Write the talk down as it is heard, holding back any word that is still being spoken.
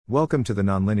Welcome to the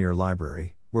Nonlinear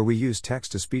Library, where we use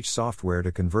text-to-speech software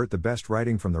to convert the best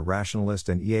writing from the rationalist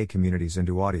and EA communities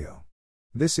into audio.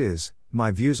 This is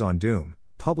My Views on Doom,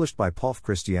 published by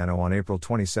paulfchristiano on April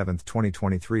 27,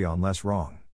 2023 on Less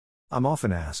Wrong. I'm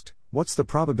often asked, what's the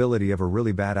probability of a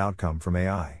really bad outcome from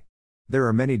AI? There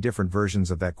are many different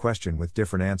versions of that question with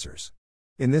different answers.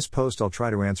 In this post I'll try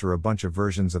to answer a bunch of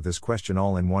versions of this question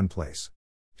all in one place.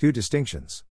 Two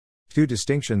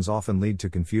distinctions often lead to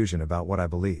confusion about what I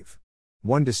believe.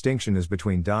 One distinction is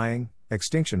between dying,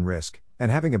 extinction risk,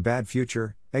 and having a bad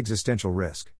future, existential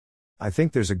risk. I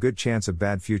think there's a good chance of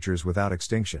bad futures without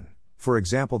extinction, for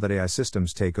example that AI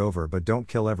systems take over but don't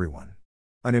kill everyone.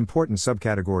 An important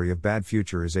subcategory of bad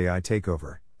future is AI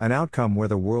takeover, an outcome where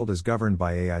the world is governed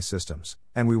by AI systems,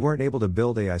 and we weren't able to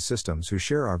build AI systems who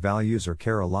share our values or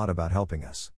care a lot about helping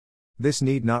us. This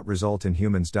need not result in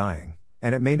humans dying,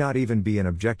 and it may not even be an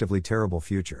objectively terrible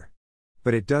future.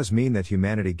 But it does mean that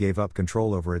humanity gave up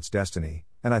control over its destiny,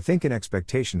 and I think in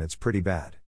expectation it's pretty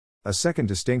bad. A second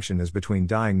distinction is between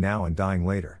dying now and dying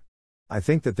later. I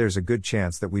think that there's a good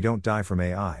chance that we don't die from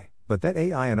AI, but that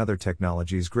AI and other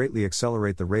technologies greatly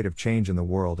accelerate the rate of change in the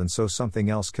world and so something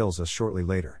else kills us shortly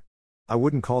later. I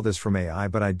wouldn't call this from AI,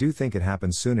 but I do think it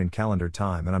happens soon in calendar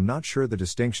time, and I'm not sure the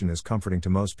distinction is comforting to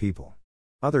most people.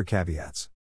 Other caveats.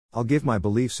 I'll give my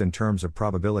beliefs in terms of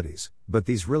probabilities, but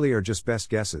these really are just best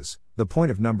guesses. The point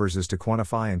of numbers is to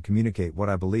quantify and communicate what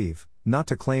I believe, not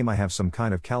to claim I have some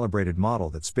kind of calibrated model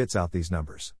that spits out these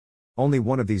numbers. Only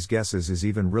one of these guesses is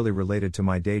even really related to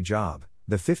my day job,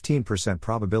 the 15%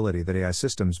 probability that AI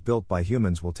systems built by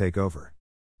humans will take over.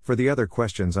 For the other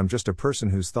questions, I'm just a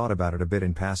person who's thought about it a bit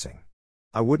in passing.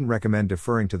 I wouldn't recommend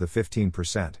deferring to the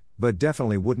 15%, but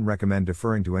definitely wouldn't recommend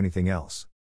deferring to anything else.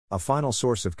 A final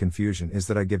source of confusion is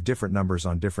that I give different numbers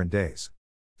on different days.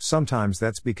 Sometimes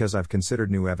that's because I've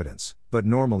considered new evidence, but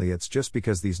normally it's just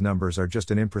because these numbers are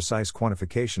just an imprecise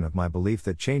quantification of my belief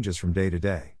that changes from day to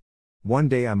day. One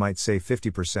day I might say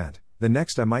 50%, the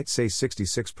next I might say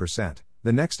 66%,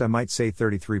 the next I might say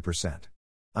 33%.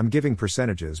 I'm giving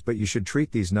percentages, but you should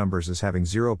treat these numbers as having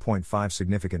 0.5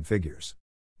 significant figures.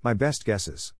 My best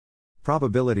guesses.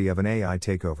 Probability of an AI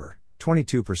takeover,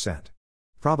 22%.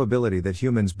 Probability that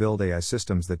humans build AI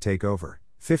systems that take over,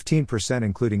 15%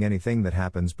 including anything that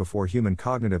happens before human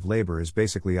cognitive labor is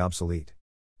basically obsolete.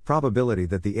 Probability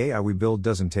that the AI we build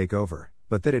doesn't take over,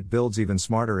 but that it builds even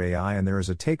smarter AI and there is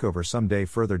a takeover someday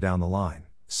further down the line,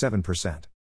 7%.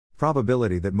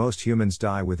 Probability that most humans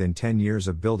die within 10 years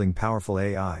of building powerful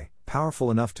AI, powerful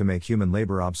enough to make human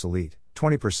labor obsolete,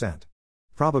 20%.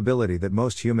 Probability that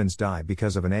most humans die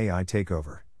because of an AI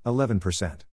takeover,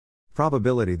 11%.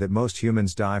 Probability that most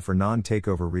humans die for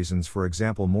non-takeover reasons, for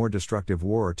example more destructive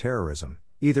war or terrorism,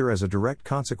 either as a direct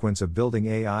consequence of building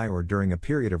AI or during a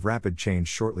period of rapid change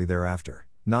shortly thereafter,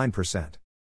 9%.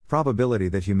 Probability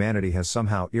that humanity has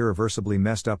somehow irreversibly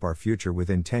messed up our future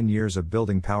within 10 years of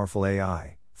building powerful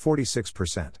AI,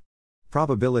 46%.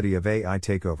 Probability of AI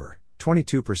takeover,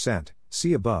 22%,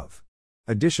 see above.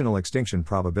 Additional extinction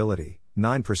probability,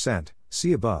 9%,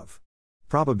 see above.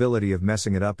 Probability of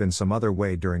messing it up in some other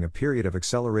way during a period of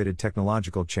accelerated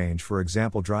technological change, for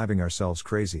example driving ourselves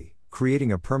crazy,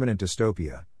 creating a permanent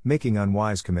dystopia, making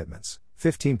unwise commitments,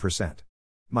 15%.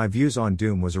 My Views on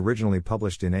Doom was originally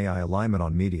published in AI Alignment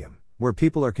on Medium, where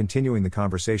people are continuing the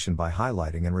conversation by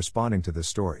highlighting and responding to this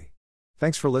story.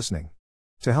 Thanks for listening.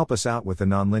 To help us out with the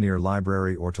Nonlinear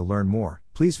Library or to learn more,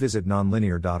 please visit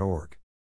nonlinear.org.